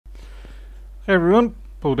Hey everyone,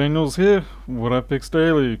 Paul Daniels here, What I Fix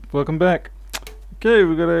Daily. Welcome back. Okay,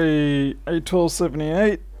 we've got a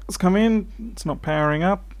A1278. It's come in, it's not powering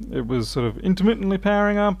up. It was sort of intermittently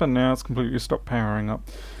powering up and now it's completely stopped powering up.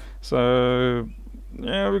 So,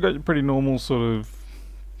 yeah, we've got your pretty normal sort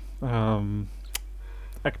of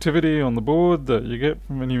activity on the board that you get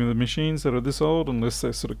from any of the machines that are this old, unless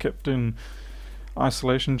they're sort of kept in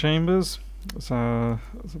isolation chambers. So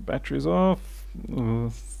the battery's off. I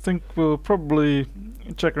think we'll probably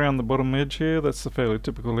check around the bottom edge here. That's a fairly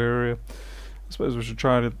typical area. I suppose we should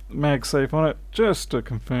try to MagSafe on it just to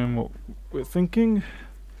confirm what we're thinking.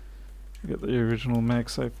 Get the original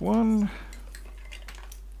MagSafe one.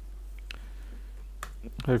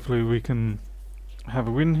 Hopefully we can have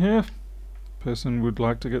a win here. Person would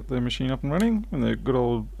like to get their machine up and running and their good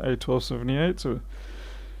old A1278. So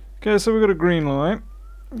okay, so we've got a green light.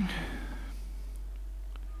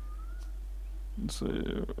 Let's see,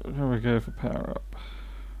 here we go for power up.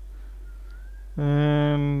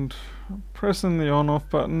 And pressing the on off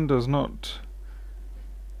button does not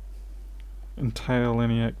entail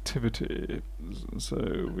any activity.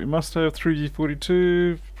 So we must have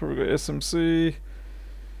 3G42, probably got SMC,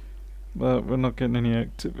 but we're not getting any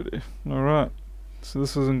activity. Alright, so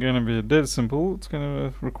this isn't going to be a dead simple, it's going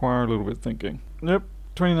to require a little bit of thinking. Yep,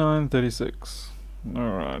 2936.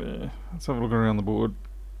 Alrighty, let's have a look around the board.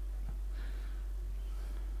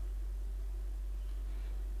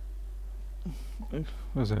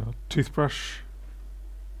 Where's our toothbrush?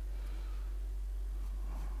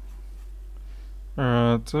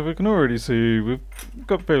 Alright, so we can already see we've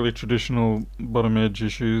got fairly traditional bottom edge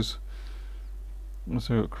issues.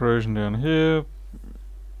 So we've got corrosion down here.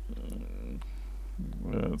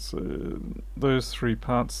 Let's see, those three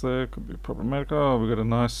parts there could be problematic. Oh, we've got a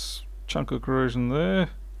nice chunk of corrosion there.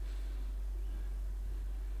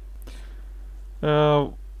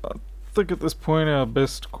 I think at this point our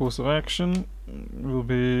best course of action will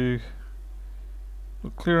be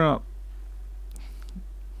we'll clear up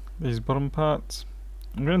these bottom parts.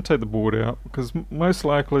 I'm going to take the board out because most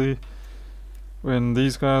likely when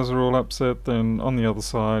these guys are all upset, then on the other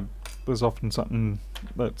side there's often something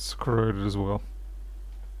that's corroded as well.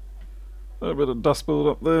 A little bit of dust build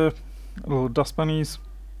up there, little dust bunnies.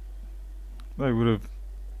 They would have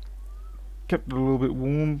kept it a little bit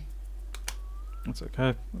warm. That's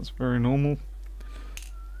okay, that's very normal.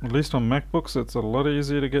 At least on MacBooks it's a lot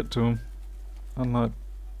easier to get to them, unlike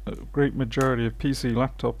a great majority of PC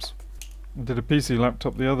laptops. I did a PC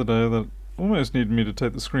laptop the other day that almost needed me to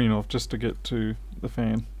take the screen off just to get to the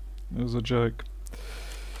fan. It was a joke.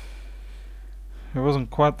 It wasn't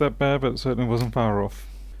quite that bad, but it certainly wasn't far off.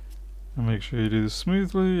 And make sure you do this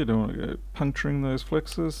smoothly, you don't want to go puncturing those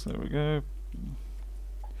flexes. There we go.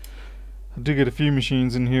 I do get a few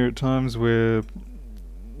machines in here at times where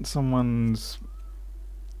someone's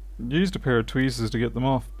used a pair of tweezers to get them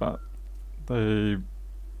off, but they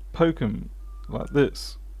poke them like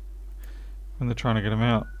this when they're trying to get them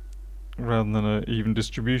out, rather than an even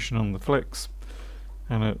distribution on the flex,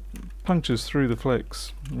 and it punctures through the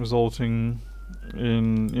flex, resulting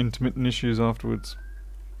in intermittent issues afterwards.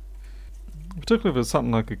 Particularly if it's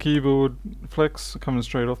something like a keyboard flex coming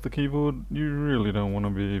straight off the keyboard, you really don't want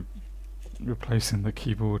to be replacing the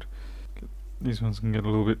keyboard. These ones can get a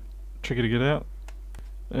little bit tricky to get out,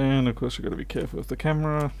 and of course you've got to be careful with the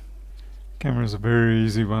camera. Camera is a very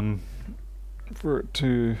easy one for it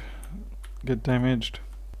to get damaged.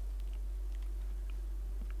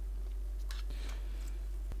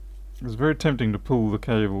 It's very tempting to pull the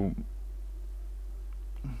cable.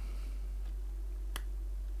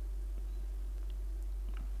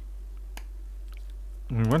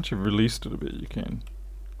 I mean, once you've released it a bit you can.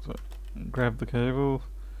 So grab the cable,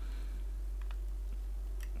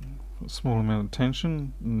 a small amount of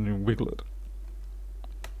tension, and you wiggle it.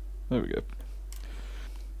 There we go.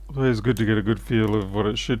 It's always good to get a good feel of what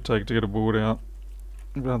it should take to get a board out,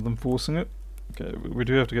 rather than forcing it. Okay, we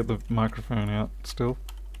do have to get the microphone out still.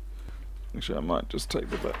 Actually, I might just take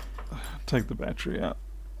the battery out.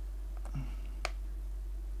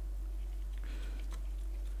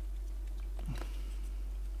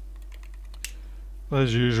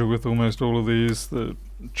 As usual with almost all of these, the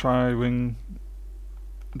tri-wing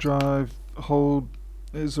drive hold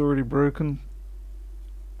is already broken.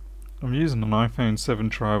 I'm using an iPhone 7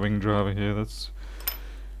 tri-wing driver here, that's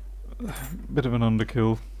a bit of an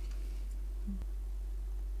underkill.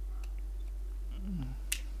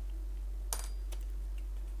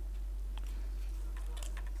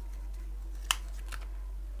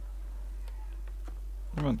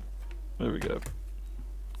 Come on, there we go.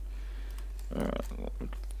 Alright,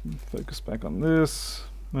 focus back on this,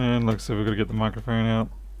 and like I said, we've got to get the microphone out.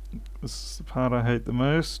 This is the part I hate the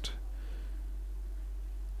most.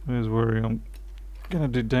 There's where I'm gonna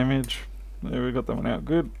do damage. There, we got that one out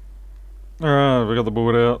good. Alright, we got the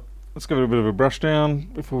board out. Let's give it a bit of a brush down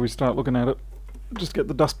before we start looking at it. Just get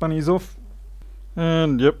the dust bunnies off.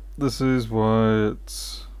 And yep, this is why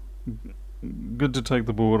it's good to take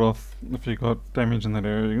the board off if you got damage in that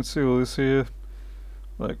area. You can see all this here,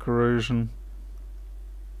 that corrosion.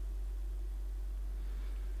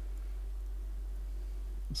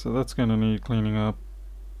 So that's going to need cleaning up.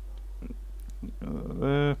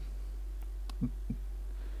 There.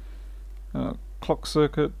 Clock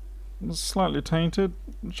circuit is slightly tainted.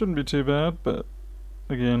 It shouldn't be too bad, but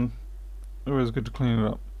again, always good to clean it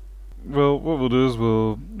up. Well, what we'll do is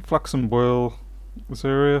we'll flux and boil this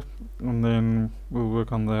area, and then we'll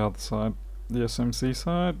work on the other side, the SMC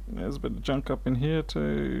side. There's a bit of junk up in here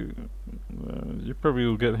too. You probably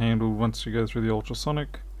will get handled once you go through the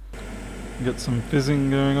ultrasonic. Get some fizzing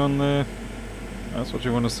going on there. That's what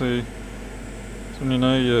you want to see. So when you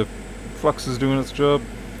know your flux is doing its job,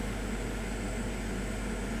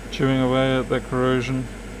 chewing away at that corrosion.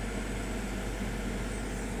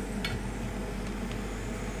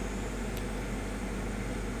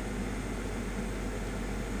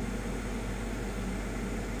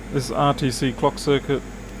 This RTC clock circuit,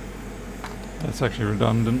 that's actually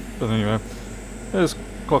redundant, but anyway, this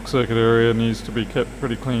clock circuit area needs to be kept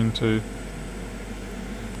pretty clean too.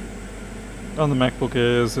 On the MacBook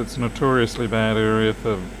Airs, it's a notoriously bad area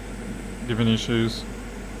for giving issues.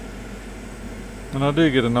 And I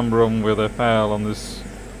do get a number of them where they fail on this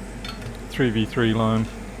 3v3 line.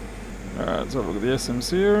 Alright, let's have a look at the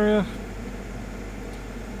SMC area.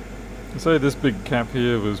 I say this big cap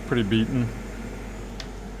here was pretty beaten.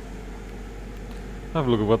 Have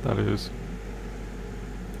a look at what that is.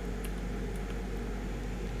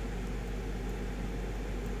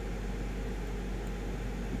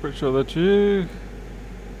 Pretty sure that's you.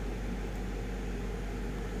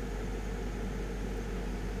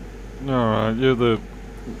 Alright,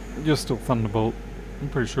 you're still Thunderbolt, I'm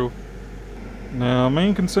pretty sure. Now,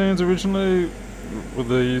 main concerns originally with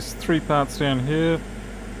these three parts down here.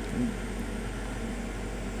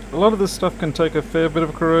 A lot of this stuff can take a fair bit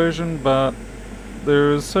of corrosion, but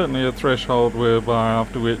there is certainly a threshold whereby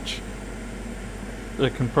after which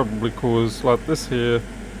it can probably cause, like this here,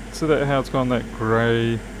 see that how it's gone that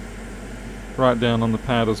grey right down on the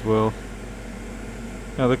pad as well.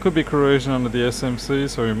 Now there could be corrosion under the SMC,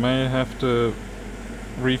 so we may have to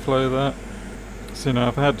reflow that. So you know,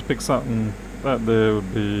 if I had to pick something, that there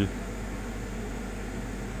would be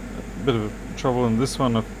a bit of trouble. In this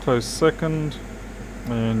one a close second,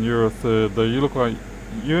 and you're a third, though you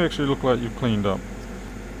actually look like you've cleaned up.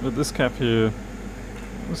 But this cap here,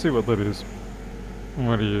 let's see what that is.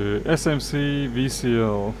 What are you? SMC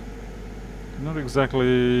VCL. Not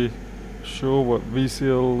exactly sure what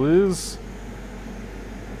VCL is.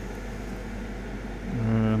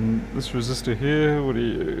 And this resistor here, what are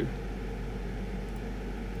you?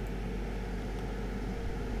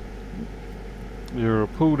 You're a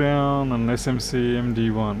pull down and SMC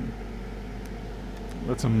MD1.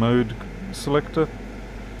 That's a mode selector.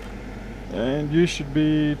 And you should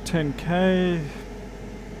be 10K.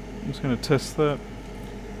 I'm just going to test that.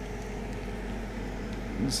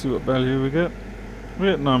 Let's see what value we get.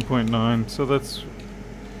 We're at 9.9, so that's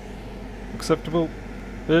acceptable.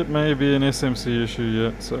 It may be an SMC issue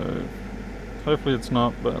yet, so hopefully it's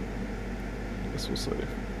not, but I guess we'll see.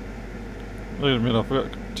 Wait a minute, I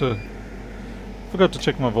forgot to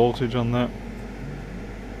check my voltage on that.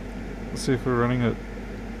 Let's see if we're running at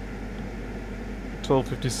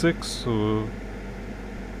 1256 or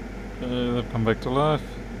they've come back to life.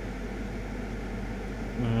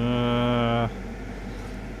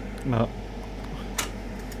 No.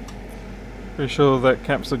 Pretty sure that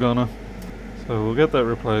cap's a goner. So we'll get that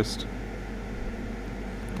replaced.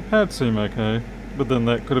 The pads seem okay, but then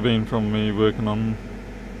that could have been from me working on.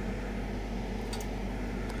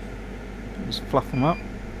 Just fluff them up.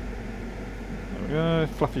 There we go,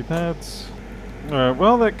 fluffy pads. Alright,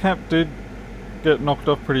 well that cap did get knocked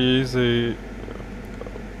off pretty easy.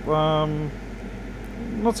 Not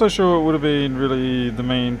so sure it would have been really the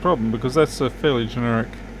main problem, because that's a fairly generic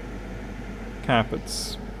cap.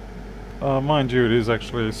 It's mind you, it is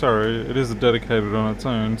actually, sorry, it is dedicated on its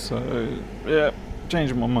own, so yeah,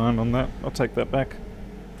 changing my mind on that. I'll take that back.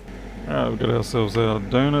 Alright, we've got ourselves our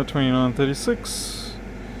donor 2936,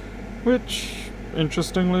 which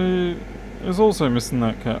interestingly is also missing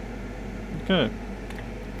that cap. Okay,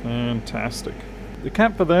 fantastic. The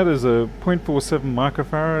cap for that is a 0.47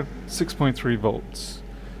 microfarad, 6.3 volts,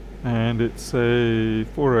 and it's a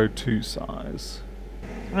 402 size.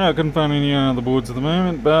 I couldn't find any other boards at the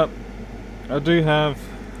moment, but I do have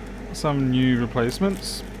some new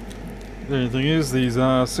replacements. The only thing is, these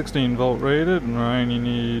are 16 volt rated and I only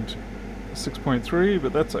need 6.3,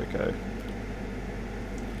 but that's okay.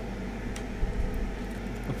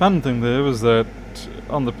 The fun thing there was that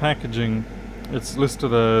on the packaging it's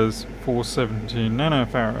listed as 470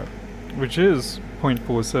 nanofarad, which is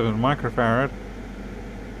 0.47 microfarad,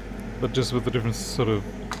 but just with a different sort of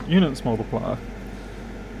units multiplier.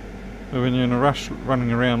 But when you're in a rush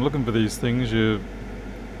running around looking for these things, you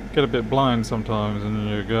get a bit blind sometimes and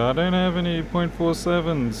you go, I don't have any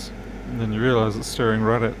 0.47s, and then you realise it's staring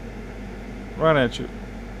right at you.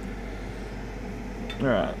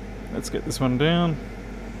 Alright, let's get this one down.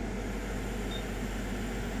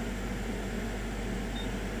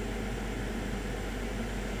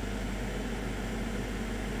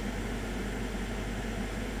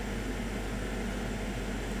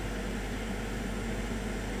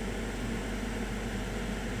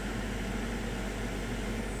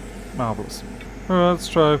 Marvellous. Alright, let's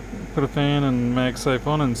try put a fan and MagSafe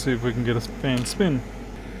on and see if we can get a fan spin.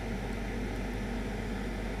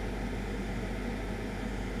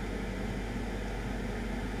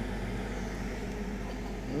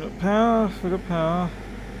 We got power, we got power.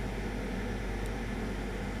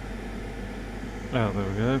 Oh, there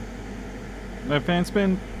we go. No fan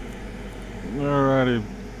spin? Alrighty.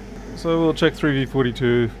 So we'll check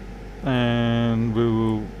 3v42 and we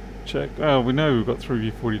will check. Oh, we know we've got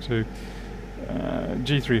 3v42.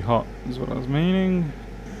 G3 hot is what I was meaning.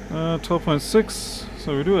 12.6.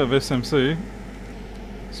 So we do have SMC.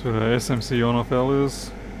 So our SMC on off L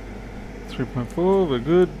is 3.4. We're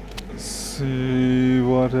good. Let's see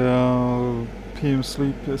what our PM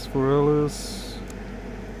sleep S4L is.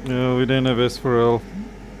 No, we don't have S4L.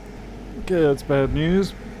 Okay, that's bad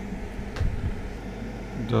news.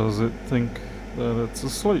 Does it think that it's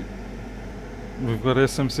asleep? We've got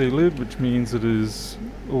SMC lid, which means it is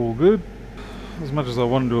all good. As much as I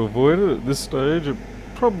wanted to avoid it at this stage, it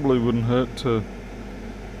probably wouldn't hurt to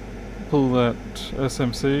pull that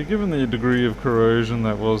SMC. Given the degree of corrosion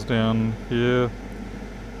that was down here,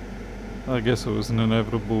 I guess it was an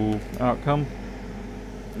inevitable outcome.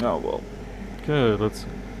 Oh well. Okay, let's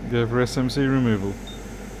go for SMC removal.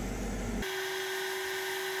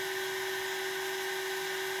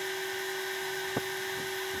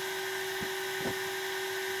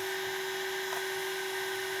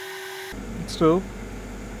 Still,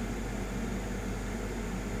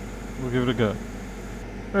 we'll give it a go.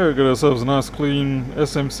 There, we got ourselves a nice clean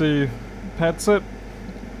SMC pad set.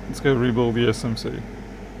 Let's go rebuild the SMC.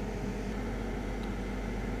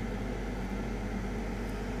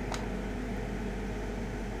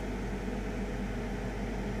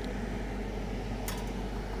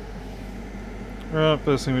 Right,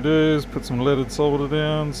 first thing we do is put some leaded solder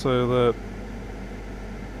down so that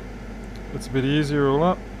it's a bit easier all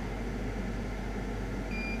up.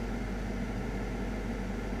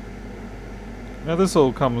 Now this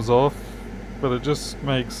all comes off, but it just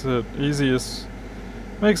makes it easy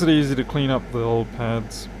to clean up the old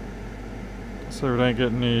pads, so we don't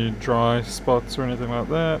get any dry spots or anything like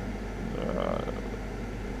that.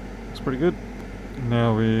 Looks pretty good.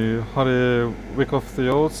 Now we hot air wick off the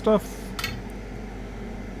old stuff.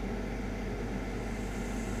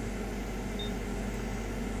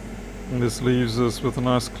 And this leaves us with a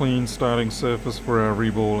nice clean starting surface for our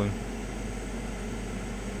reballing.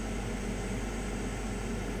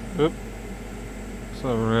 Yep.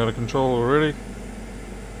 So we're out of control already.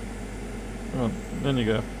 Oh, then you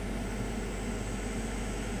go.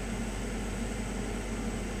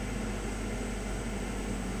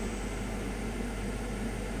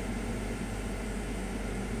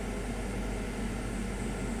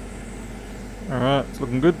 Alright, it's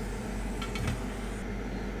looking good.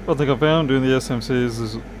 One thing I found doing the SMCs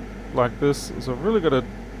is like this, is I've really got to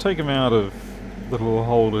take them out of the little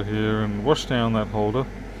holder here and wash down that holder.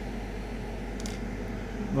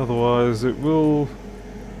 Otherwise it will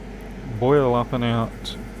boil up and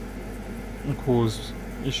out and cause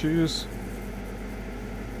issues.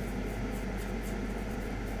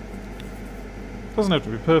 Doesn't have to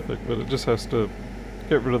be perfect, but it just has to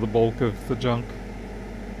get rid of the bulk of the junk.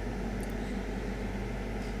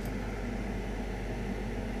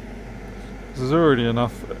 There's already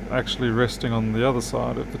enough actually resting on the other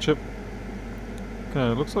side of the chip.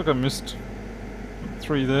 Okay, looks like I missed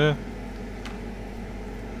 3 there.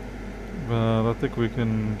 But I think we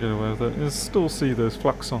can get away with it. You still see those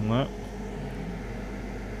flux on that.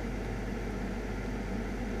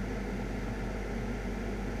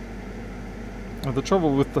 Now the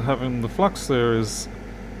trouble with having the flux there is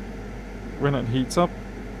when it heats up,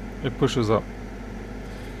 it pushes up.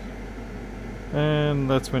 And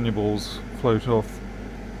that's when your balls float off.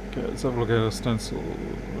 Okay, let's have a look at our stencil.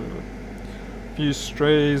 A few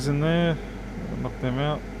strays in there. Knock them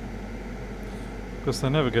out. Because they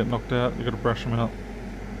never get knocked out, you've got to brush them out.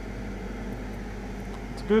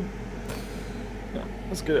 It's good. Now,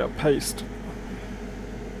 let's get our paste.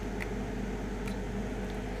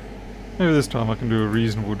 Maybe this time I can do a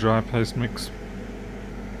reasonable dry paste mix.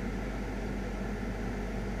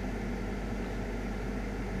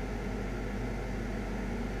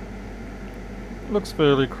 Looks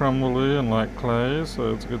fairly crumbly and like clay,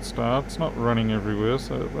 so it's a good start. It's not running everywhere,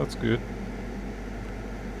 so that's good.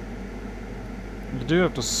 You do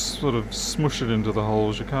have to sort of smush it into the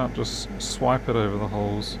holes, you can't just swipe it over the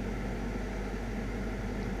holes.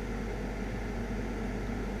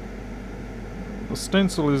 The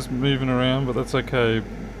stencil is moving around, but that's okay.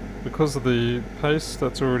 Because of the paste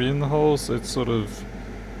that's already in the holes, it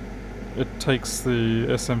takes the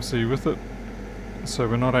SMC with it. So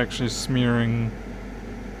we're not actually smearing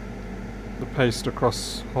the paste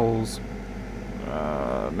across holes.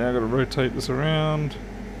 Now I've got to rotate this around.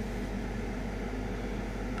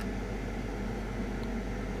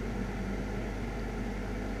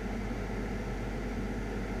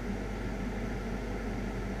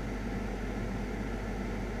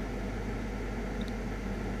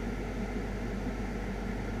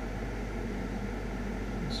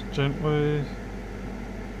 Gently.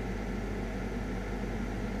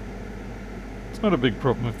 It's not a big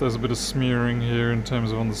problem if there's a bit of smearing here in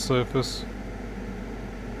terms of on the surface.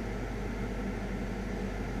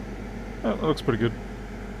 Oh, that looks pretty good.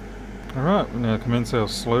 Alright, we'll now commence our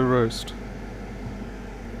slow roast.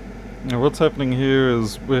 Now what's happening here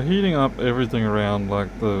is we're heating up everything around,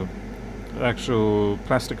 like the actual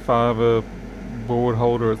plastic fiber board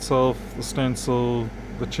holder itself, the stencil,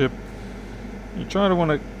 the chip. You try to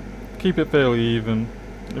want to keep it fairly even.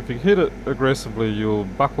 If you hit it aggressively, you'll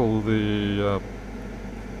buckle the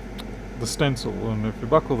stencil, and if you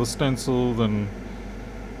buckle the stencil, then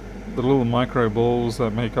the little micro balls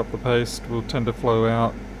that make up the paste will tend to flow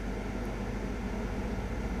out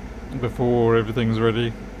before everything's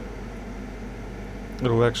ready.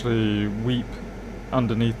 It'll actually weep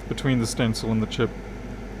underneath between the stencil and the chip,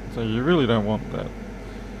 so you really don't want that.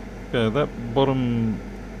 Okay, that bottom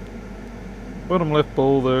left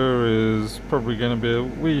ball there is probably going to be a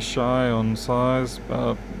wee shy on size,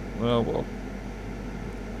 but well,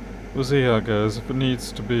 we'll see how it goes. If it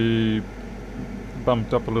needs to be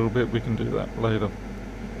bumped up a little bit, we can do that later.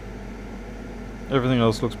 Everything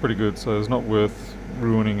else looks pretty good, so it's not worth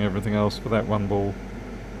ruining everything else for that one ball.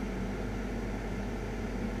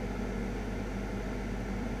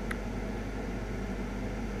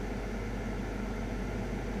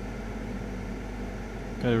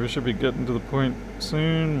 Okay, we should be getting to the point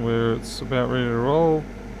soon where it's about ready to roll.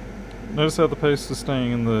 Notice how the paste is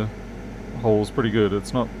staying in the holes pretty good.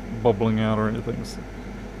 It's not bobbling out or anything. So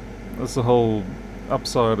that's the whole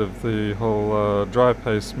upside of the whole dry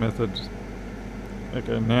paste method.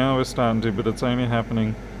 Okay, now we're starting to, but it's only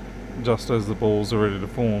happening just as the balls are ready to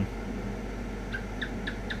form.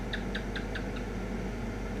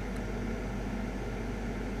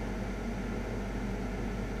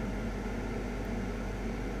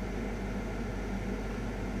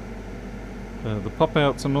 The pop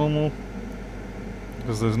outs are normal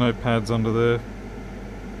because there's no pads under there.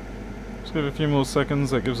 Just give it a few more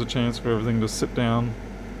seconds, that gives a chance for everything to sit down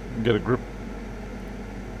and get a grip.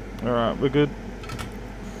 Alright, we're good.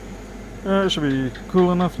 Alright, it should be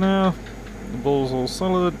cool enough now. The ball's all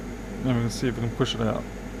solid, and we can see if we can push it out.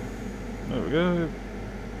 There we go.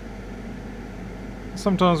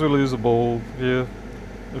 Sometimes we lose a ball here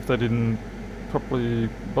if they didn't properly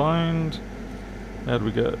bind. How'd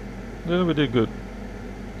we go? Yeah, we did good.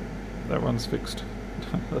 That one's fixed.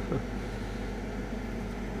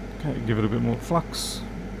 Okay, give it a bit more flux.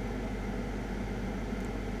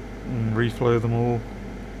 And reflow them all.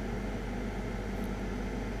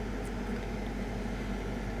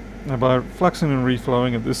 Now by fluxing and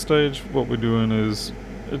reflowing at this stage, what we're doing is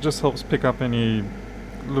it just helps pick up any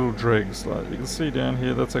little dregs. Like you can see down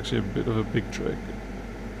here, that's actually a bit of a big dreg.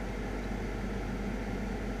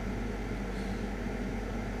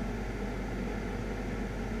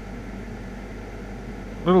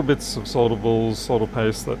 Little bits of solder balls, solder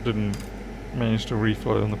paste that didn't manage to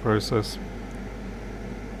reflow in the process.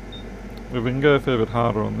 But we can go a fair bit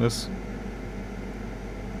harder on this.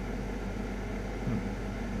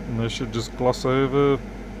 And they should just gloss over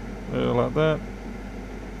there like that.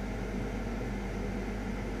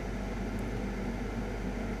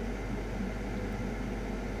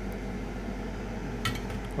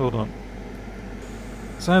 Hold on.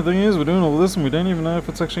 Sad thing is, we're doing all this and we don't even know if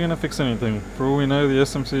it's actually going to fix anything. For all we know, the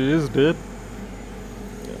SMC is dead.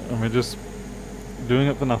 And we're just doing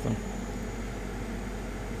it for nothing.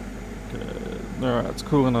 Okay, alright, it's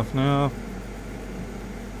cool enough now.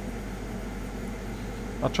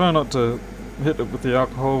 I try not to hit it with the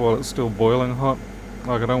alcohol while it's still boiling hot.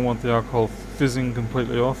 Like, I don't want the alcohol fizzing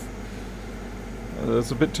completely off.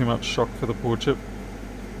 It's a bit too much shock for the poor chip.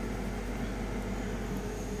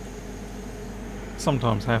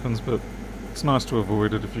 Sometimes happens, but it's nice to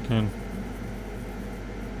avoid it if you can.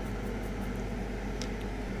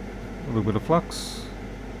 A little bit of flux,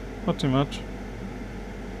 not too much.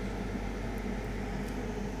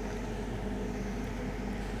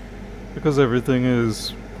 Because everything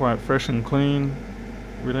is quite fresh and clean,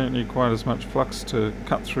 we don't need quite as much flux to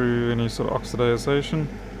cut through any sort of oxidization.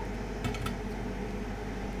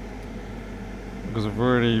 Because we've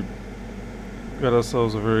already got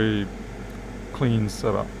ourselves a very clean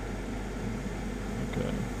setup. Okay.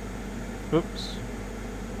 Oops.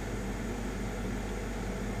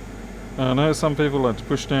 I know some people like to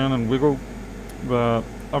push down and wiggle, but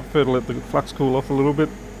I prefer to let the flux cool off a little bit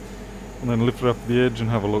and then lift it up the edge and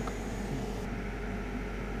have a look.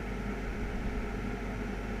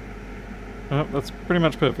 Oh, that's pretty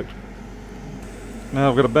much perfect. Now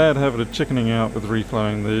I've got a bad habit of chickening out with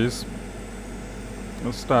reflowing these.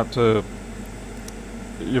 I'll start to...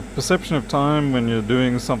 Your perception of time when you're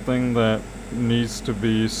doing something that needs to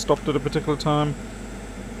be stopped at a particular time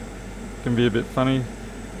can be a bit funny.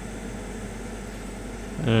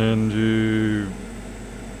 And you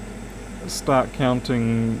start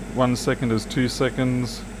counting 1 second as 2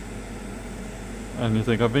 seconds and you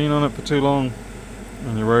think, I've been on it for too long,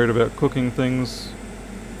 and you're worried about cooking things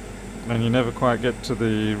and you never quite get to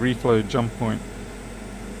the reflow jump point.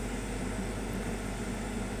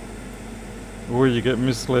 Or you get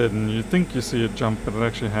misled and you think you see a jump but it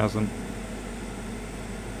actually hasn't.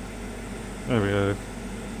 There we go.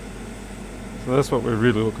 So that's what we're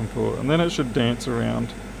really looking for. And then it should dance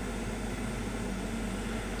around.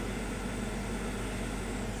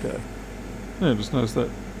 Okay. Yeah, just notice that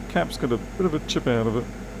cap's got a bit of a chip out of it.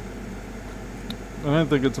 I don't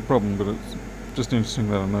think it's a problem, but it's just interesting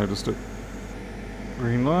that I noticed it.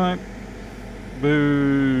 Green light.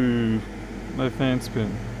 Boo! No fan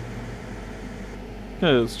spin.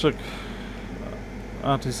 Okay, let's check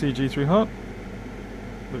RTC G3 hot.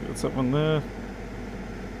 Look, it's that one there.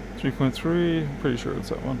 3.3, pretty sure it's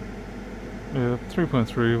that one. Yeah,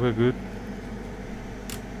 3.3, we're good.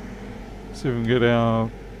 See if we can get our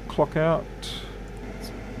clock out. It's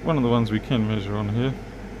one of the ones we can measure on here.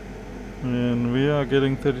 And we are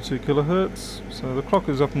getting 32 kilohertz, so the clock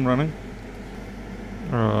is up and running.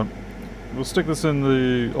 Alright, we'll stick this in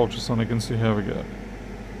the ultrasonic and see how we go.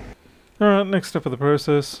 Alright, next step of the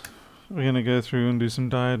process. We're going to go through and do some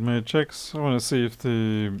diode mode checks. I want to see if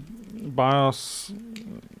the BIOS,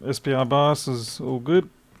 SPI BIOS is all good.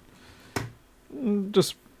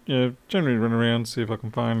 Just, generally run around, see if I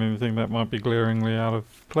can find anything that might be glaringly out of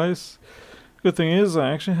place. Good thing is,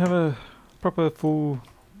 I actually have a proper full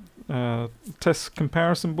test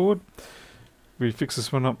comparison board. We fixed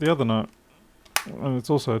this one up the other night. And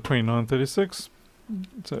it's also a 2936.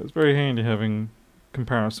 So it's very handy having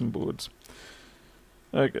comparison boards.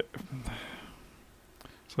 Okay,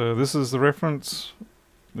 so this is the reference,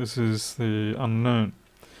 this is the unknown.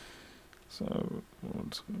 So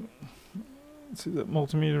let's see, that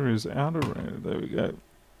multimeter is out of range. There we go.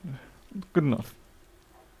 Good enough.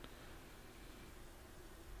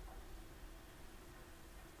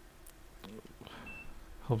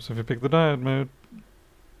 Helps if you pick the diode mode.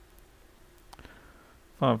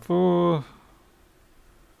 5.4,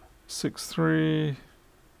 6.3.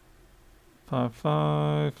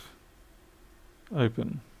 5.5,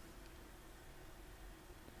 open.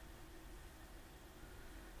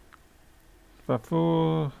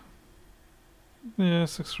 5.4, yeah,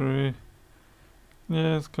 6.3,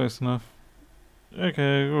 yeah, it's close enough.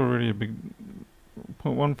 Okay, already a big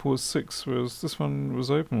 0.146, whereas this one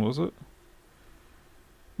was open, was it?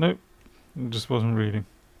 Nope, it just wasn't reading.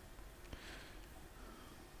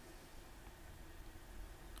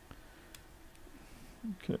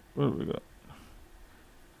 Okay, what have we got?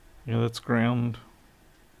 Yeah, that's ground.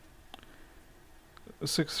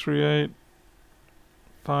 638,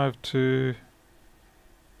 52,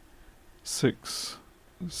 6,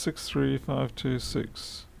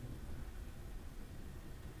 63526.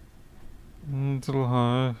 It's a little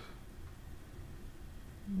high.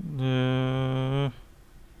 Yeah.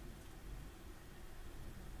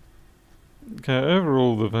 Okay,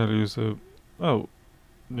 overall the values are... Oh,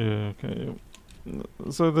 yeah, okay.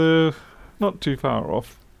 So they're not too far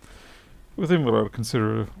off. within what I would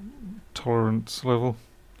consider a tolerance level.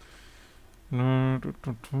 No.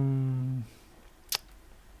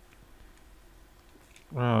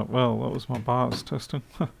 Right, well, that was my BIOS testing.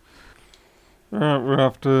 Alright, we're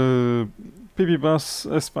after PP bus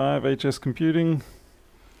S5 HS computing.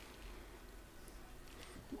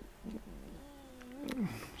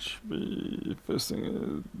 Should be first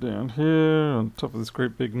thing down here on top of this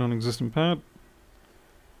great big non-existent pad.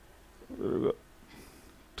 We've got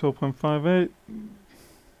 12.58.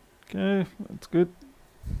 Okay, that's good.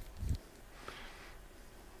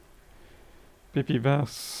 PP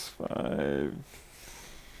bus 5.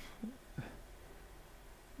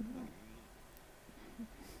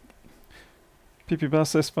 PP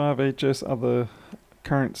bus S5 HS other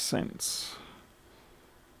current sense,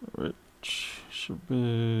 which should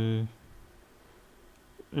be,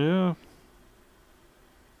 yeah.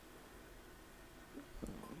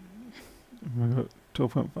 We got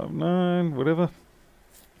 12.59, whatever.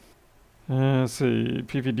 Let's see,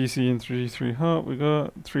 PPDC in G3 hop, we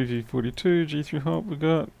got 3V42 G3 hop, we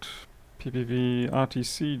got PPV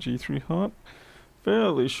RTC G3 hop.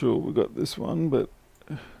 Fairly sure we got this one, but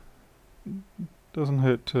doesn't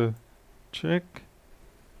hurt to check.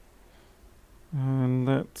 And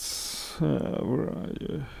that's, where are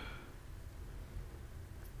you?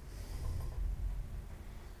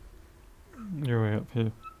 You're way up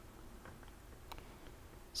here.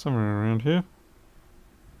 Somewhere around here.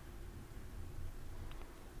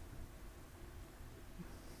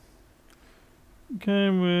 Okay,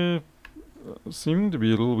 we're seeming to be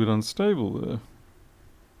a little bit unstable there.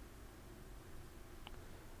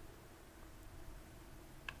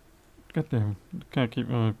 God damn, can't keep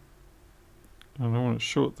my... I don't want to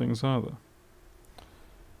short things either.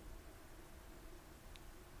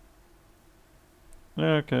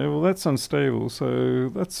 Okay, well that's unstable,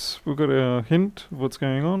 so we've got our hint of what's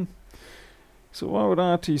going on. So why would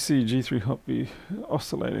RTC G3 hop be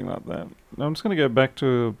oscillating like that? Now I'm just going to go back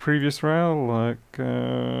to a previous rail, like,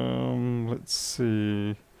 let's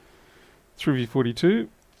see, 3V42,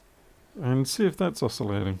 and see if that's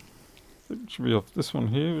oscillating. It should be off this one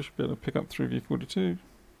here, we should be able to pick up 3V42.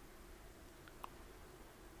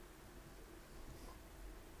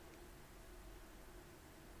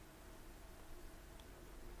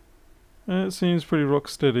 It seems pretty rock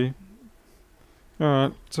steady.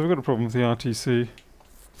 Alright, so we've got a problem with the RTC.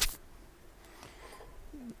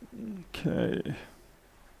 Okay.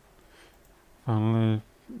 Finally,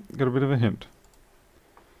 got a bit of a hint.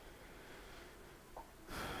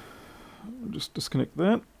 I'll just disconnect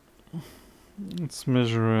that. Let's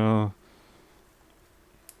measure our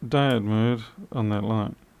diode mode on that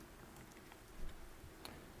line.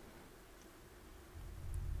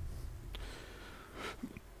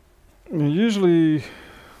 Now usually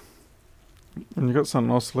when you've got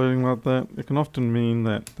something oscillating like that, it can often mean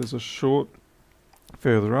that there's a short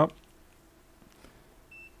further up.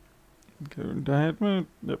 Go in diode mode,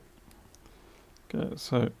 yep. Okay,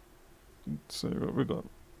 so let's see what we got.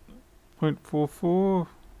 0.44,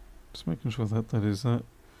 just making sure that that is that.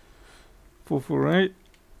 448.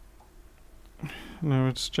 Now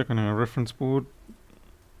let's check on our reference board,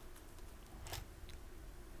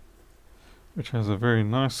 which has a very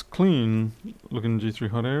nice, clean looking G3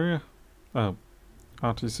 hot area.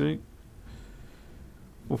 RTC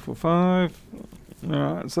 445.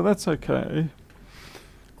 Alright, so that's okay.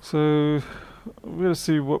 So we're going to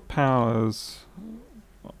see what powers,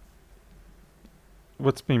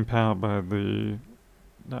 what's being powered by the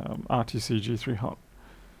RTC G3 hot.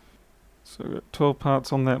 So we've got 12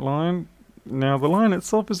 parts on that line. Now the line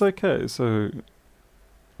itself is okay, so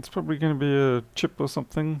it's probably going to be a chip or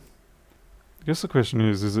something. I guess the question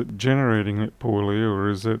is it generating it poorly, or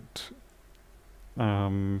is it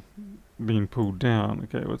being pulled down?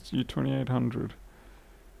 Okay, what's U2800?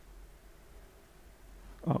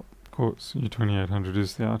 Oh, of course, U2800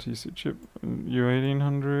 is the RTC chip.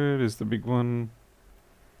 U1800 is the big one.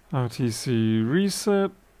 RTC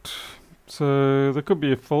reset. So there could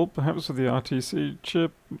be a fault perhaps with the RTC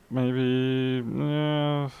chip. Maybe,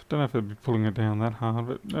 yeah, don't know if it'd be pulling it down that hard,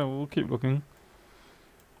 but no, we'll keep looking.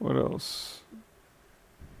 What else?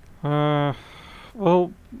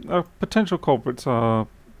 Well, potential culprits are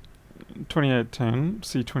 2810,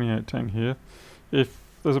 C2810 here. If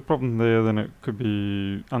there's a problem there, then it could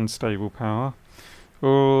be unstable power.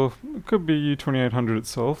 Or it could be U2800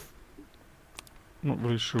 itself. Not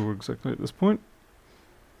really sure exactly at this point.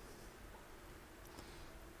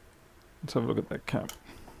 Let's have a look at that cap.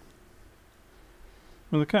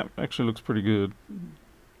 Well, the cap actually looks pretty good.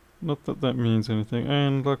 Not that that means anything.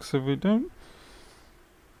 And like I said, we don't...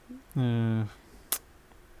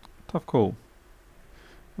 tough call.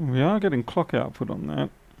 We are getting clock output on that.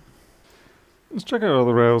 Let's check out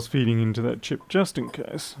other rails feeding into that chip just in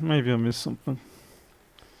case. Maybe I missed something.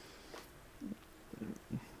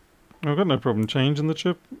 I've got no problem changing the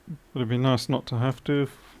chip, but it'd be nice not to have to,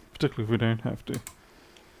 particularly if we don't have to.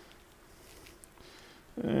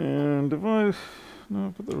 And if I... No,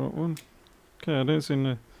 I put the right one. Okay, I don't see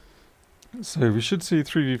no... So we should see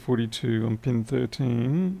 3v42 on pin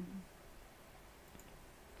 13,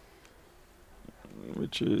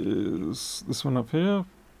 which is this one up here.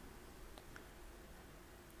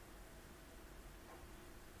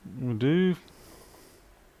 We'll do.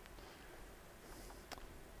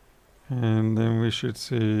 And then we should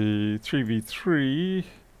see 3v3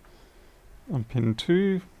 on pin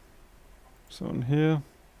 2. So on here.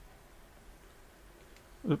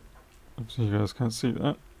 Oops, you guys can't see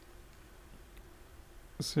that.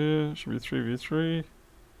 This here should be 3v3.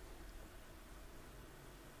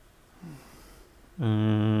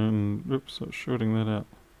 And oops, I was shorting that out.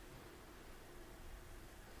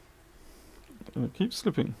 And it keeps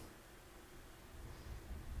slipping.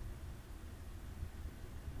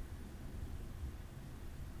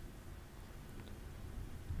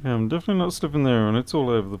 Yeah, I'm definitely not slipping there, and it's all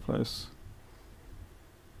over the place.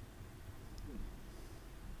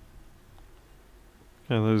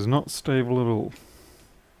 Okay, that is not stable at all.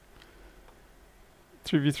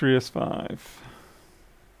 3v3S5. I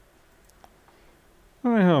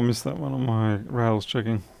don't know how I missed that one on my rails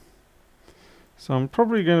checking. So I'm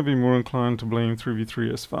probably going to be more inclined to blame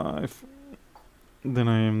 3v3S5 than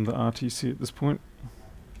I am the RTC at this point.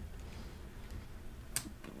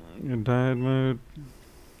 Your diode mode.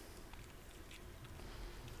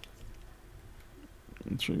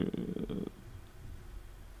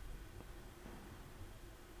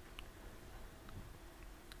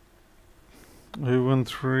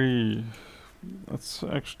 A13. That's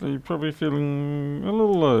actually probably feeling a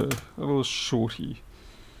little low, a little shorty.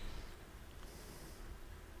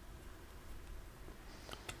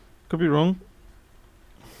 Could be wrong,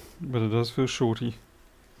 but it does feel shorty.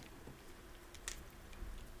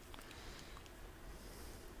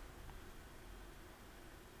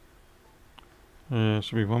 Yeah, it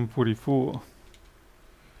should be 144.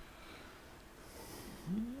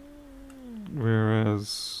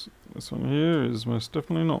 Whereas this one here is most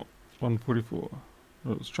definitely not 144.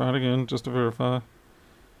 Let's try it again just to verify.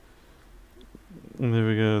 And there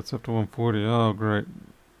we go, it's up to 140. Oh, great.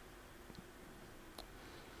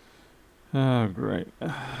 Oh, great.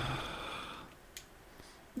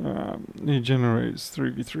 He generates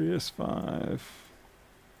 3v3S5.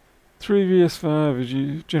 3vS5 is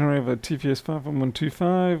you generate a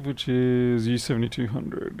TPS51125, which is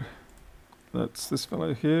U7200. That's this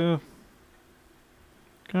fellow here.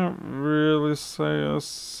 Can't really say I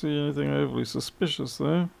see anything overly suspicious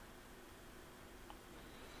though.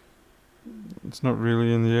 It's not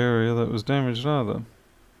really in the area that was damaged either.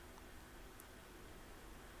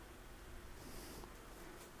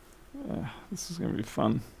 This is going to be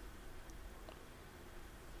fun.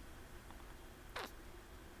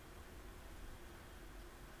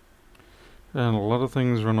 And a lot of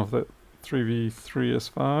things run off that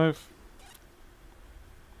 3v3S5.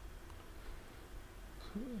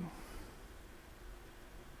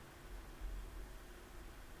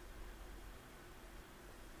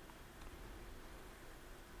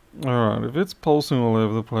 Alright, if it's pulsing all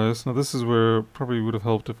over the place, now this is where it probably would have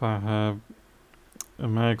helped if I had a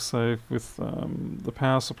MagSafe with the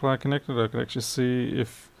power supply connected. I could actually see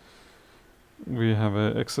if we have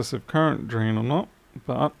an excessive current drain or not,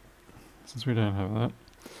 but since we don't have that,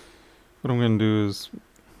 what I'm going to do is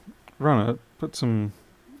run it, put some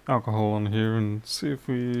alcohol on here and see if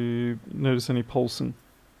we notice any pulsing.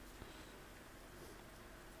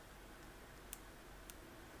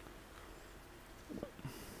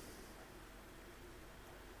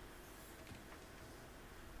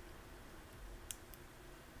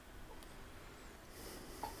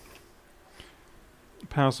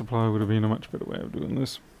 Power supply would have been a much better way of doing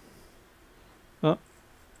this, but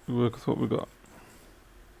we work with what we got.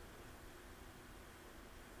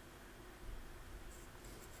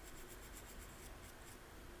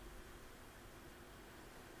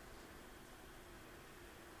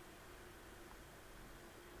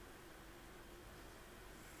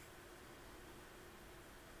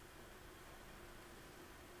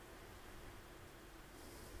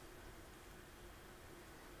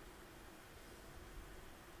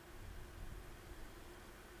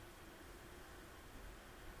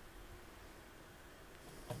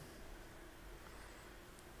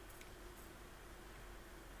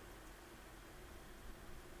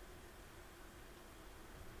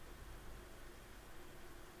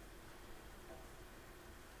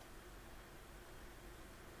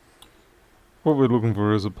 What we're looking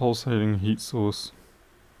for is a pulsating heat source.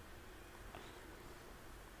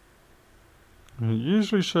 And it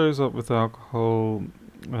usually shows up with alcohol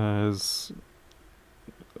as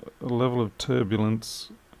a level of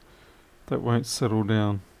turbulence that won't settle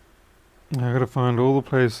down. Now I've got to find all the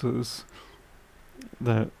places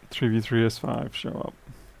that 3v3s5 show up.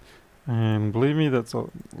 And believe me, that's a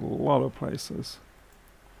lot of places.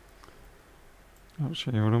 I'll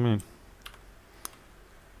show you what I mean.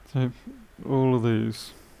 So all of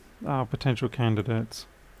these are potential candidates.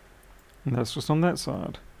 And that's just on that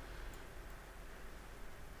side.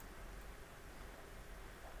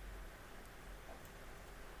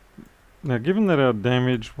 Now given that our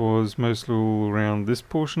damage was mostly all around this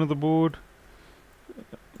portion of the board,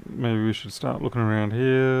 maybe we should start looking around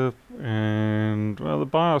here, and well, the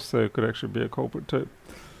BIOS there could actually be a culprit too.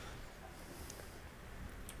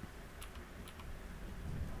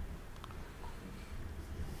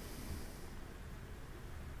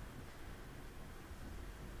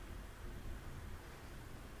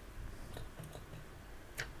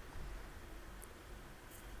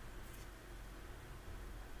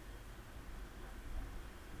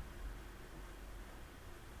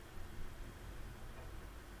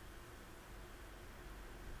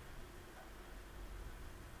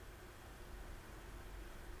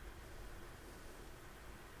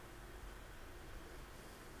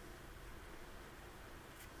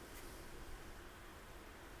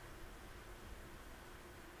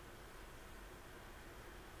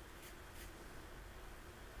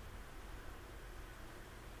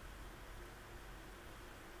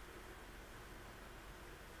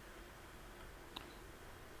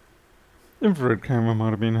 Infrared camera might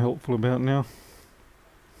have been helpful about now.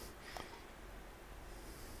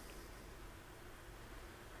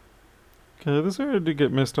 Okay, this area did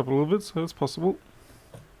get messed up a little bit, so it's possible.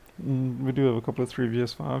 We do have a couple of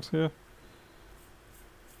 3vs5s here.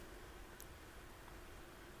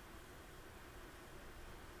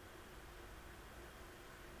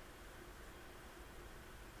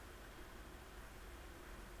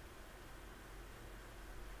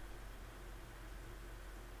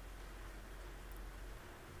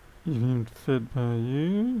 Even fed by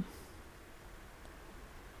you.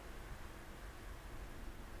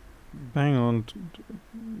 Bang on.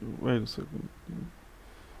 Wait a second.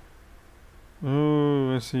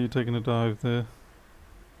 Oh, I see you taking a dive there.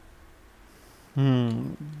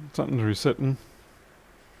 Something's resetting.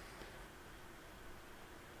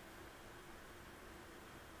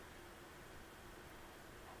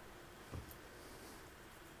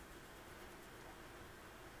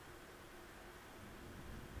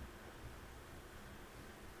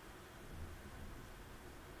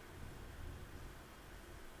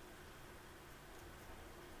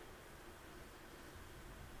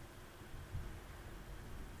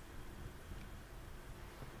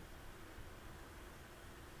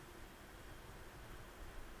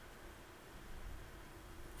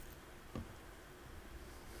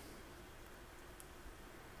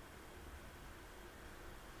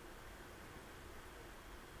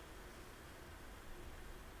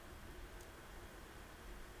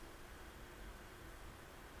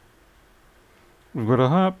 We've got a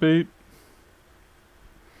heartbeat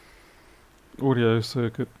audio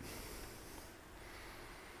circuit.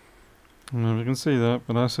 I don't know if you can see that,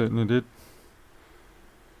 but I certainly did.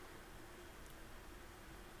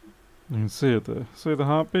 You can see it there. See the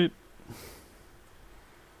heartbeat?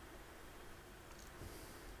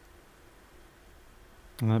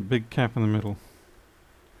 And that big cap in the middle.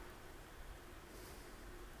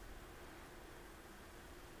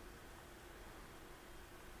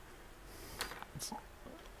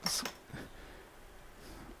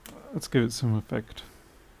 Let's give it some effect.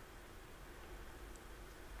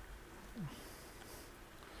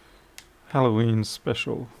 Halloween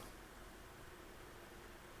special.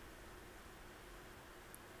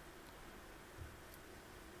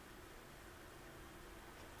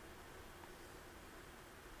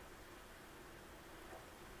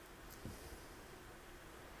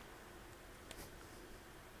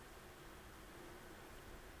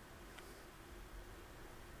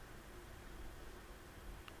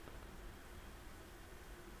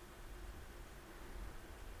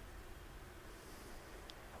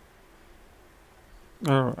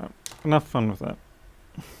 Alright, enough fun with that.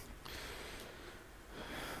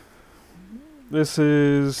 This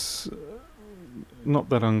is not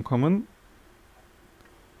that uncommon.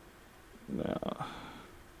 Now,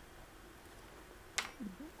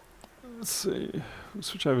 let's see, we'll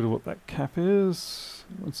switch over to what that cap is.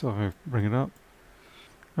 Once I bring it up.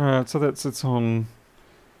 Alright, so that sits on,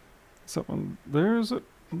 is that one there, is it?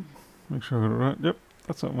 Make sure I got it right. Yep,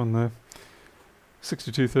 that's that one there.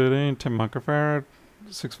 6213, 10 microfarad,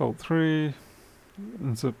 6 volt 3.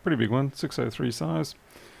 And it's a pretty big one, 603 size.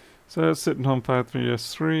 So it's sitting on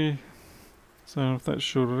 53S3. So if that's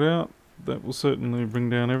shorted out, that will certainly bring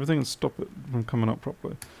down everything and stop it from coming up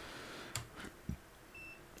properly.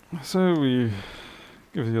 So we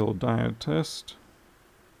give the old diode test.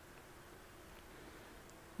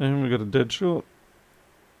 And we got a dead short.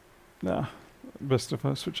 Nah, best if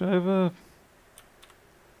I switch over.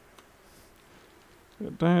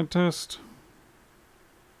 Got diode test.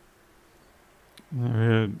 There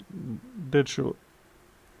we go, dead short.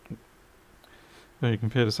 Now you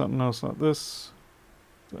compare to something else like this.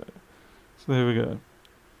 So there we go.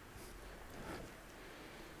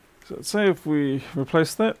 So let's say if we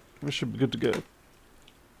replace that, we should be good to go.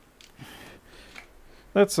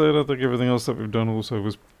 That said, I think everything else that we've done also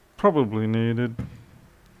was probably needed,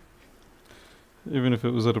 even if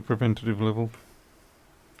it was at a preventative level.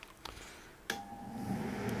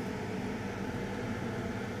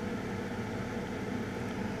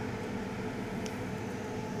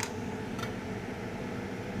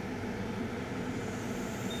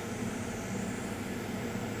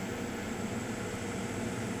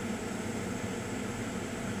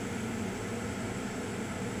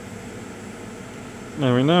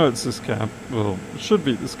 Now we know it's this cap, well, it should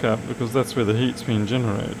be this cap because that's where the heat's being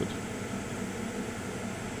generated.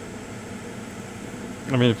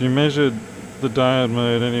 I mean, if you measured the diode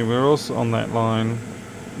mode anywhere else on that line,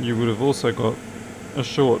 you would have also got a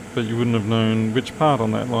short, but you wouldn't have known which part on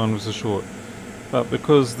that line was a short. But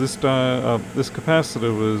because this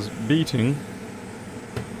capacitor was beating,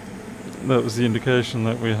 that was the indication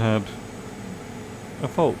that we had a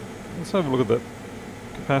fault. Let's have a look at that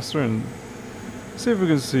capacitor and see if we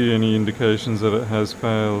can see any indications that it has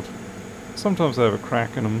failed. Sometimes they have a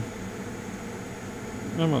crack in them.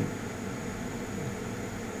 Come on.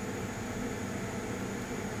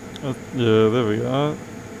 Yeah, there we are.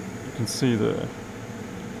 You can see there.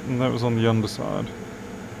 And that was on the underside.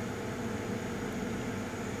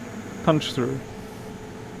 Punch through.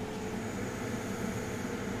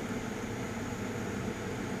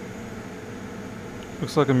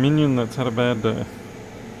 Looks like a minion that's had a bad day.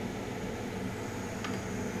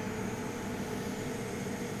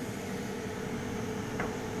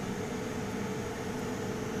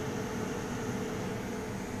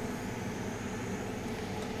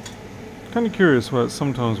 Kind of curious why it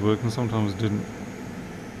sometimes worked and sometimes didn't.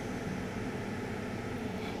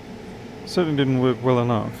 Certainly didn't work well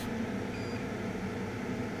enough.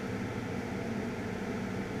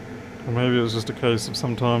 Or maybe it was just a case of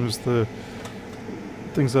sometimes the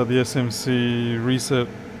things like the SMC reset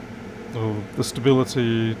or the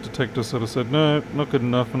stability detector sort of said, no, not good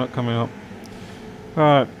enough, we're not coming up.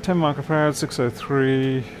 Alright, 10 microfarad,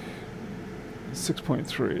 603,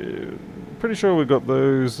 6.3. Pretty sure we got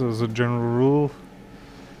those as a general rule.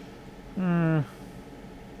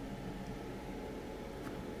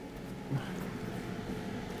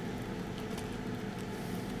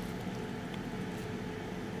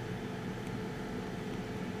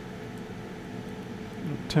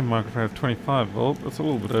 10 microfarad, 25 volt, that's a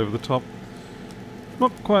little bit over the top.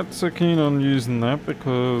 Not quite so keen on using that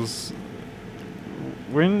because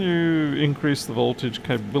when you increase the voltage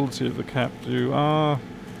capability of the cap, you are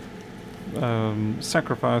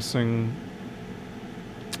sacrificing...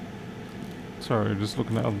 Sorry, just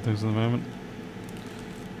looking at other things at the moment.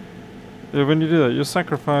 Yeah, when you do that, you're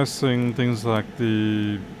sacrificing things like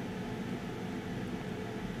the...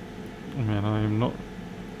 Oh man, I am not...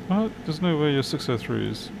 What? There's no way your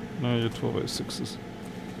 603s. No, your 1206s.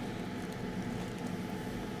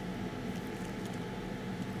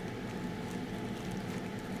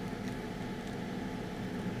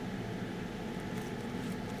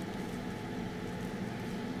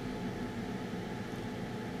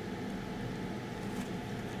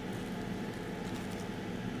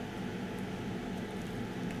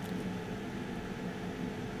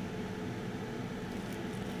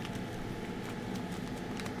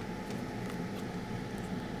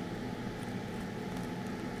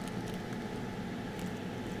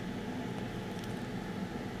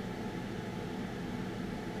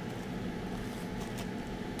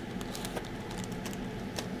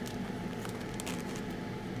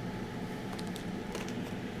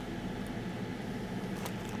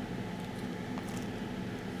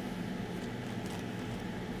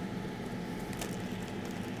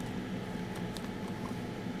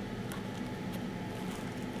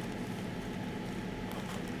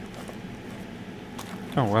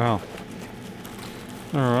 Oh wow.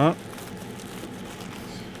 Alright.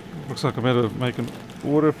 Looks like I better make an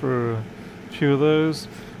order for a few of those.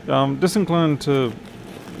 Disinclined to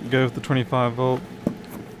go with the 25 volt.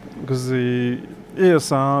 because the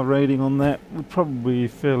ESR rating on that would probably be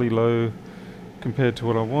fairly low compared to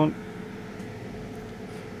what I want.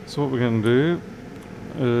 So what we're going to do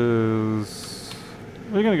is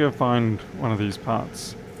we're going to go find one of these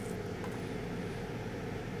parts.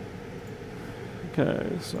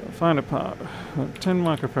 Okay, so find a part. 10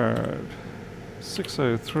 microfarad,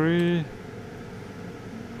 603,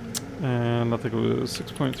 and I think it was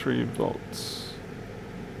 6.3 volts.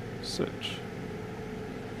 Search.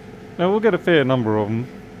 Now we'll get a fair number of them.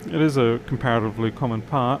 It is a comparatively common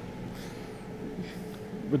part,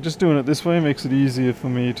 but just doing it this way makes it easier for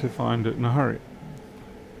me to find it in a hurry,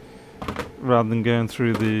 rather than going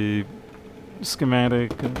through the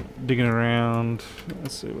schematic and digging around.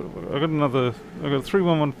 Let's see, I got another. I got a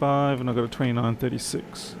 3115 and I got a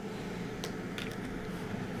 2936.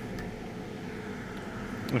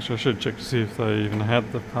 Actually, I should check to see if they even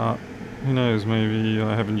had the part. Who knows? Maybe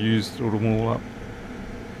I haven't used them all up.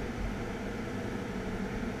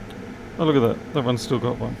 Oh, look at that! That one's still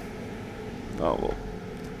got one. Oh well.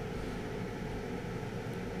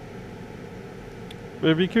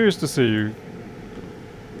 But I'd be curious to see.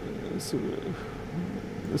 So,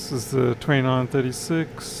 this is the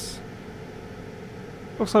 2936.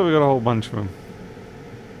 Looks like we got a whole bunch of them.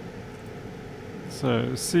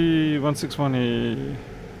 So C161E.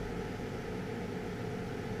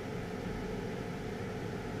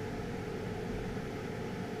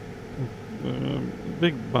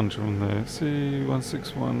 Big bunch of them there.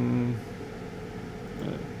 C161.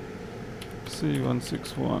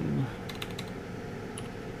 C161.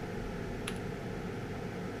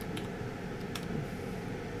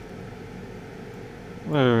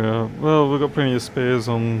 There we are. Well, we've got plenty of spares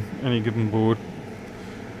on any given board.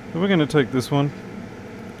 But we're going to take this one,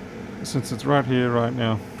 since it's right here, right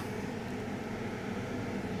now.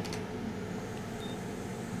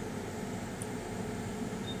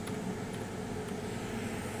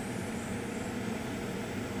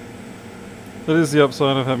 That is the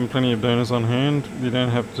upside of having plenty of donors on hand. You don't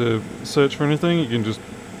have to search for anything. You can just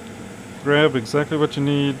grab exactly what you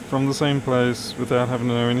need from the same place without having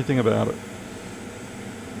to know anything about it.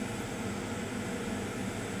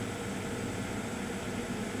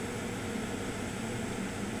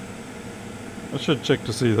 I should check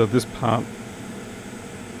to see that this part...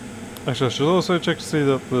 Actually, I should also check to see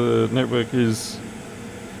that the network is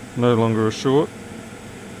no longer a short.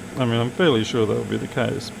 I mean, I'm fairly sure that will be the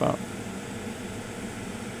case, but...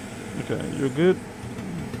 Okay, you're good.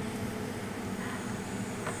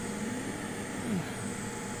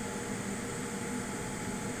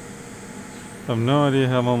 I have no idea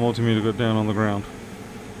how my multimeter got down on the ground.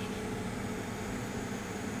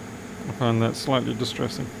 I find that slightly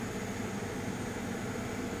distressing.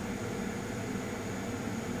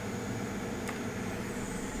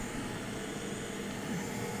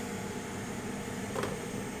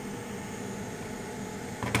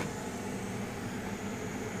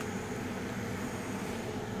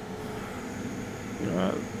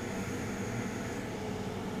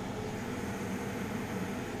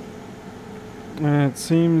 It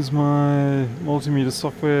seems my multimeter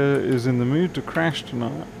software is in the mood to crash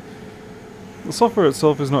tonight. The software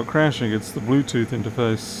itself is not crashing, it's the Bluetooth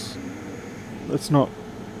interface. It's not,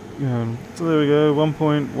 you know, so there we go,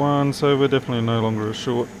 1.1, so we're definitely no longer a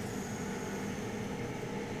short.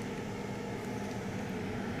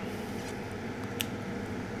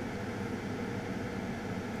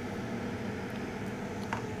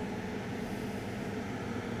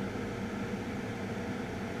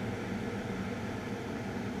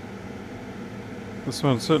 This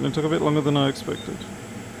one certainly took a bit longer than I expected.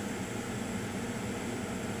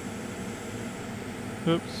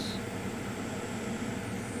 Oops.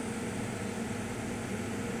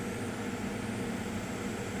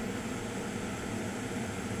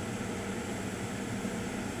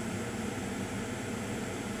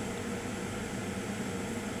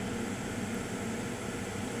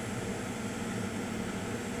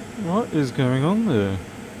 What is going on there?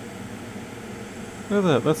 Look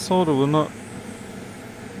at that solder will not...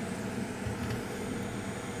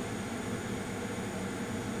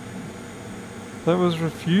 That was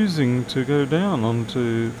refusing to go down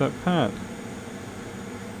onto that pad.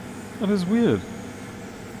 That is weird.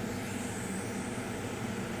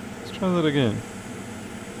 Let's try that again.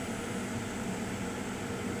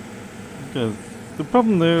 Okay, the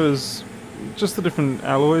problem there is just the different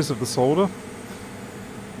alloys of the solder.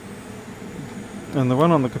 And the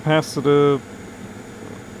one on the capacitor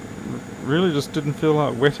really just didn't feel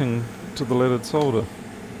like wetting to the leaded solder.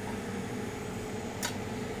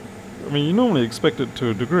 I mean, you normally expect it to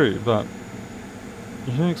a degree, but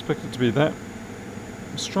you don't expect it to be that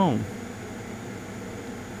strong.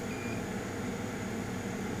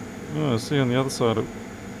 Oh, I see on the other side of...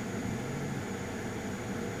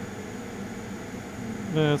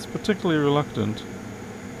 Yeah, it's particularly reluctant.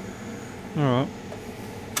 Alright.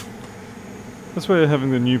 That's where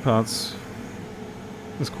having the new parts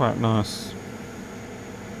is quite nice.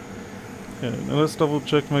 Okay, now let's double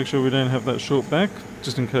check, make sure we don't have that short back,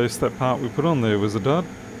 just in case that part we put on there was a dud.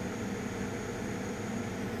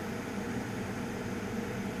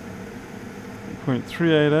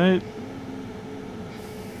 .388,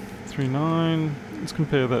 39. Let's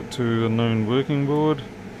compare that to a known working board.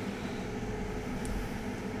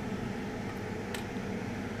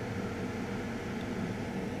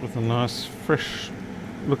 With a nice fresh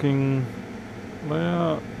looking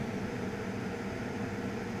layout.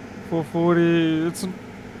 440, it's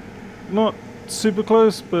not super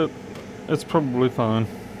close, but it's probably fine.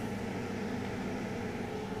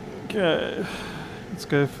 Okay, let's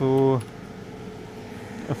go for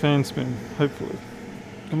a fan spin, hopefully.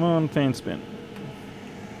 Come on, fan spin.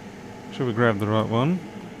 Should we grab the right one?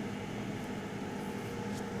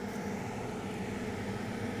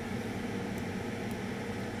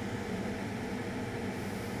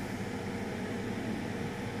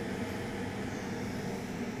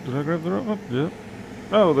 Did I grab the right one? Yep.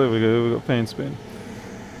 Oh, there we go. We got fan spin.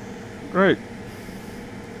 Great.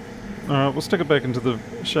 Alright, we'll stick it back into the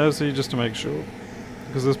chassis just to make sure.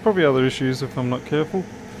 Because there's probably other issues if I'm not careful.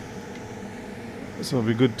 So it'll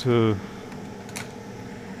be good to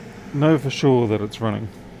know for sure that it's running.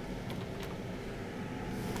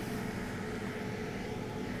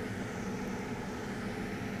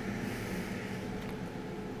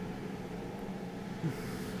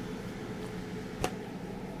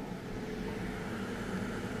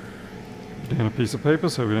 Down a piece of paper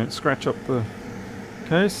so we don't scratch up the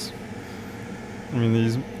case. I mean,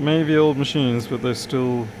 these may be old machines, but there's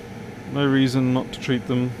still no reason not to treat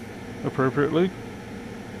them appropriately.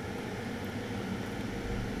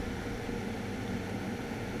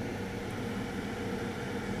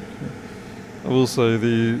 I will say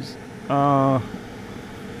these are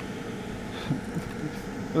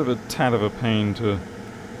a bit of a tad of a pain to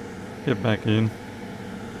get back in.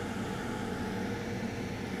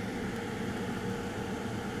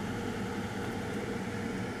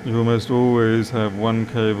 You almost always have one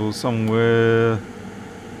cable somewhere,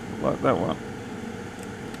 like that one,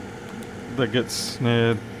 that gets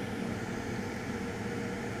snared.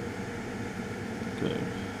 Okay.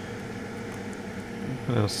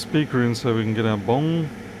 Put our speaker in so we can get our bong.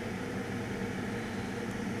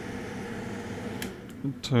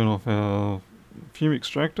 Turn off our fume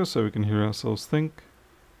extractor so we can hear ourselves think.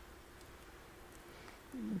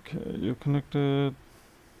 Okay, you're connected.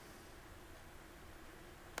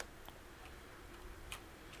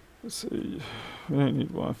 Let's see, we don't need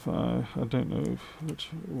Wi-Fi. I don't know which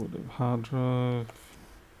hard drive.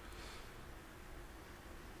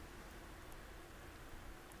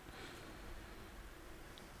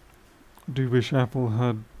 I do wish Apple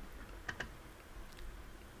had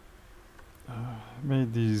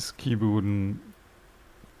made these keyboard and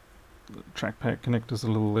trackpad connectors a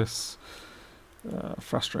little less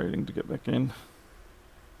frustrating to get back in.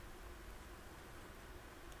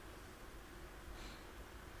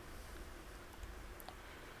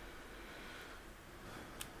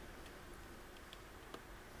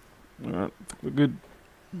 Alright, we're good.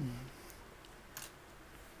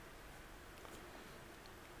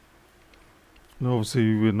 And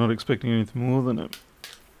obviously we're not expecting anything more than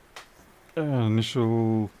an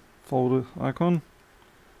initial folder icon.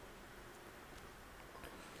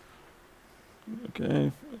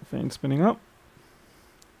 Okay, fan spinning up.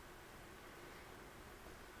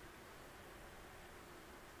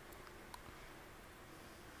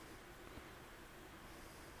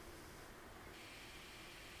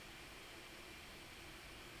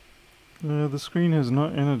 The screen has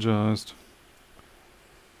not energized.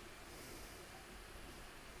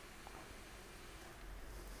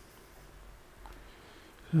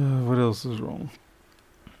 What else is wrong?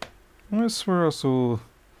 I swear I saw...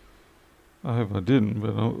 I hope I didn't, but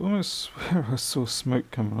I almost swear I saw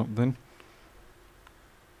smoke coming up then.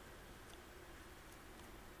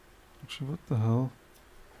 Actually, what the hell?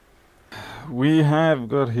 We have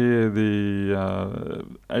got here the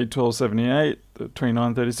A1278, the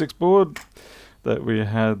 2936 board that we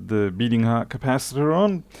had the beating heart capacitor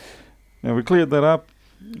on. Now we cleared that up.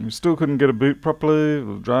 We still couldn't get a boot properly. It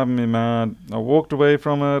was driving me mad. I walked away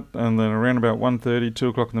from it, and then around about 1:30, 2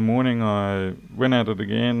 o'clock in the morning, I went at it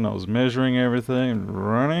again. I was measuring everything,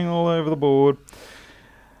 running all over the board,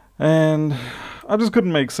 and I just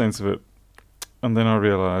couldn't make sense of it. And then I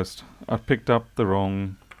realized I picked up the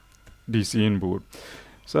wrong DC in board.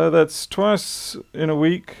 So that's twice in a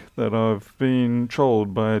week that I've been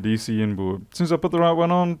trolled by a DC inboard. Since I put the right one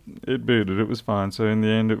on, it booted, it was fine. So in the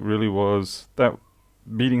end, it really was, that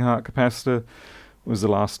beating heart capacitor was the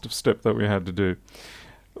last step that we had to do.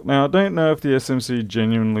 Now, I don't know if the SMC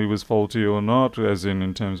genuinely was faulty or not, as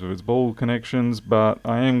in terms of its ball connections, but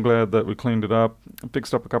I am glad that we cleaned it up. I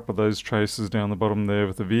fixed up a couple of those traces down the bottom there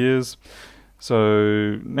with the vias.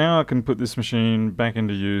 So now I can put this machine back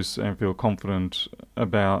into use and feel confident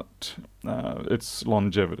about its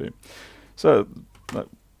longevity. So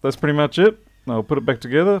that's pretty much it. I'll put it back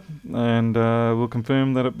together and we'll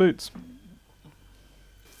confirm that it boots.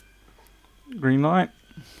 Green light.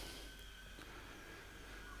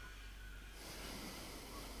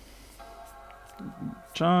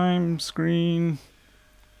 Chime screen.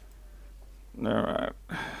 Alright.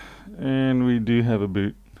 And we do have a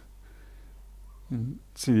boot.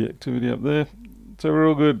 See the activity up there. So we're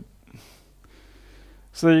all good.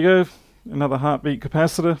 So there you go. Another heartbeat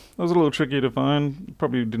capacitor. That was a little tricky to find.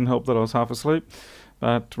 Probably didn't help that I was half asleep.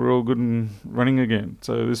 But we're all good and running again.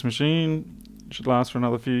 So this machine should last for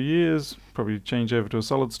another few years. Probably change over to a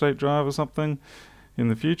solid state drive or something in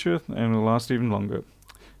the future. And it'll last even longer.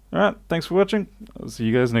 Alright, thanks for watching. I'll see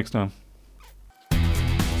you guys next time.